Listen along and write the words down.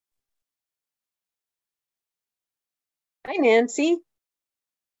Hi, Nancy.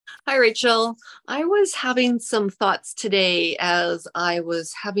 Hi, Rachel. I was having some thoughts today as I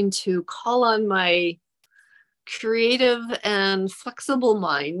was having to call on my creative and flexible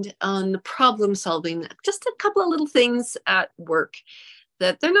mind on problem solving. Just a couple of little things at work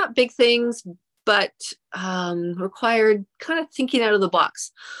that they're not big things, but required kind of thinking out of the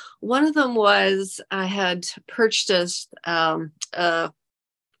box. One of them was I had purchased a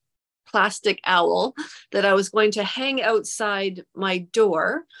plastic owl that I was going to hang outside my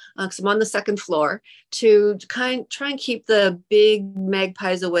door because I'm on the second floor to try and keep the big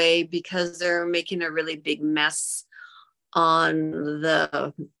magpies away because they're making a really big mess on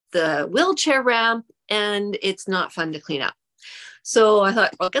the wheelchair ramp and it's not fun to clean up. So I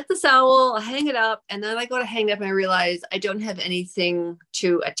thought, I'll get this owl, I'll hang it up, and then I go to hang it up and I realize I don't have anything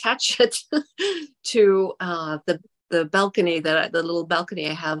to attach it to the balcony the little balcony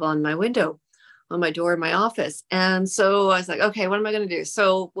I have on my window, on my door in my office. And so I was like, okay, what am I going to do?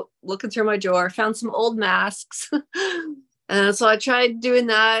 So looking through my drawer, found some old masks, and so I tried doing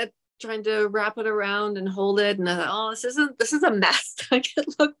that, trying to wrap it around and hold it. And I thought, oh, this is a mess. I could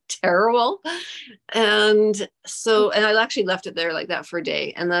look terrible. And so, and I actually left it there like that for a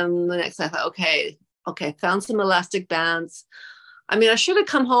day. And then the next day I thought, okay, found some elastic bands. I mean, I should have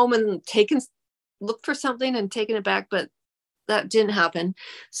come home and looked for something and taken it back, but that didn't happen.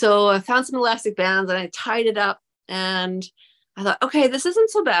 So I found some elastic bands and I tied it up and I thought, okay, this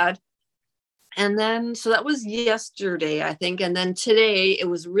isn't so bad. And then, so that was yesterday, I think. And then today it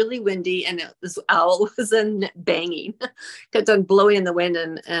was really windy and this owl was then banging, kept on blowing in the wind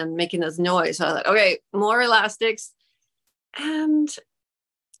and making this noise. So I thought, okay, more elastics. And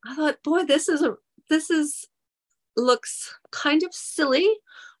I thought, boy, this is, looks kind of silly,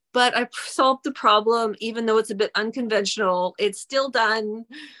 but I solved the problem, even though it's a bit unconventional. It's still done.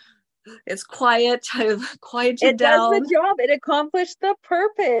 It's quiet. I've quieted It does the down. job. It accomplished the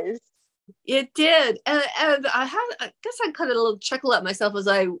purpose. It did, and I guess I kind of a little chuckle at myself as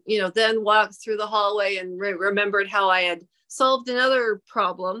I, then walked through the hallway and remembered how I had solved another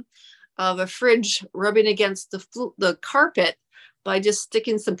problem of a fridge rubbing against the carpet by just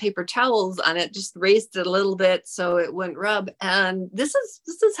sticking some paper towels on it, just raised it a little bit so it wouldn't rub. And this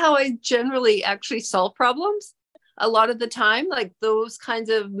is how I generally actually solve problems a lot of the time, like those kinds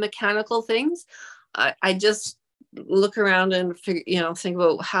of mechanical things. I just look around and figure, think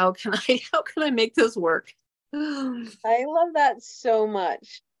about how can I make this work. I love that so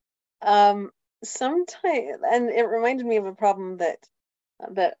much. Um, Sometimes, and it reminded me of a problem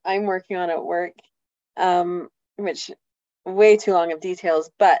that I'm working on at work, which way too long of details,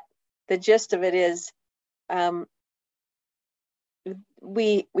 but the gist of it is, um,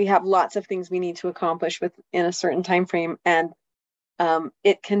 we have lots of things we need to accomplish within a certain time frame, and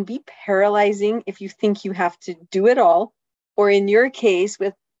it can be paralyzing if you think you have to do it all, or in your case,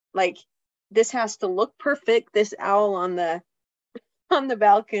 with like this has to look perfect, this owl on the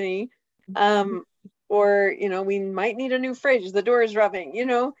balcony, um, or we might need a new fridge. The door is rubbing.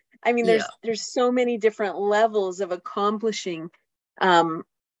 I mean, Yeah. there's so many different levels of accomplishing, um,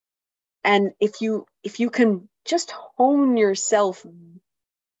 and if you can just hone yourself,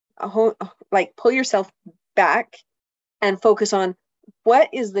 like pull yourself back and focus on what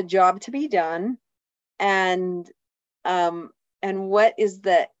is the job to be done, and what is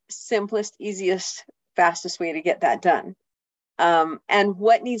the simplest, easiest, fastest way to get that done, and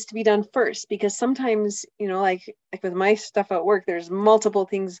what needs to be done first, because sometimes like with my stuff at work, there's multiple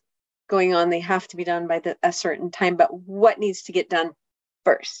things going on. They have to be done by a certain time, but what needs to get done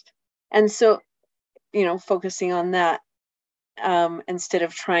first? And so focusing on that, instead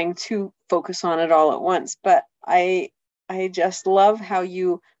of trying to focus on it all at once. But I just love how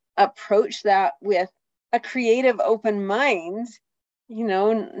you approach that with a creative, open mind.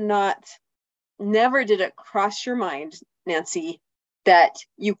 Not Never did it cross your mind, Nancy, that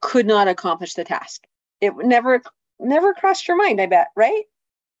you could not accomplish the task. It never crossed your mind, I bet, right?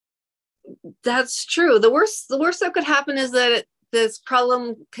 That's true. The worst that could happen is that this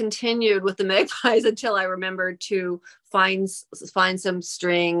problem continued with the magpies until I remembered to find some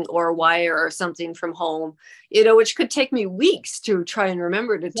string or wire or something from home, which could take me weeks to try and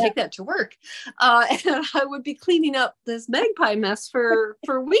remember to Yeah. take that to work. And I would be cleaning up this magpie mess for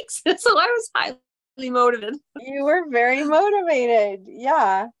weeks. So I was highly motivated. You were very motivated.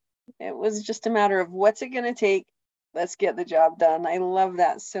 Yeah. It was just a matter of what's it going to take? Let's get the job done. I love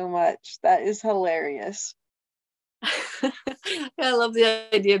that so much. That is hilarious. Yeah, I love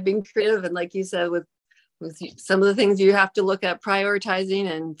the idea of being creative, and like you said, with some of the things you have to look at prioritizing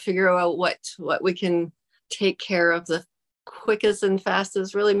and figure out what we can take care of the quickest and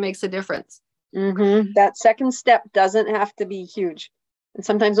fastest really makes a difference. That second step doesn't have to be huge. And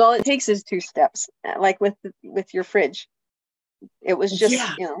sometimes all it takes is 2 steps, like with your fridge. It was just,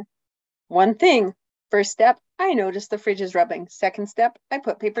 Yeah. one thing. First step, I noticed the fridge is rubbing. Second step, I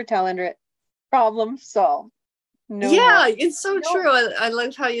put paper towel under it. Problem solved. No more. It's so true. I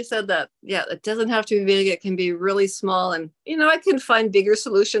love how you said that. Yeah, it doesn't have to be big. It can be really small. And, I can find bigger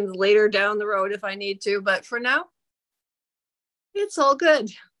solutions later down the road if I need to. But for now, it's all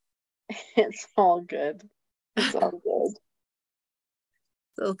good. It's all good. It's all good.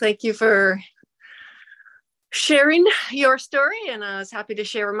 So thank you for sharing your story. And I was happy to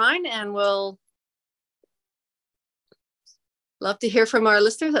share mine. And we'll love to hear from our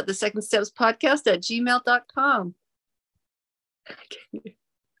listeners at the Second Steps Podcast at gmail.com.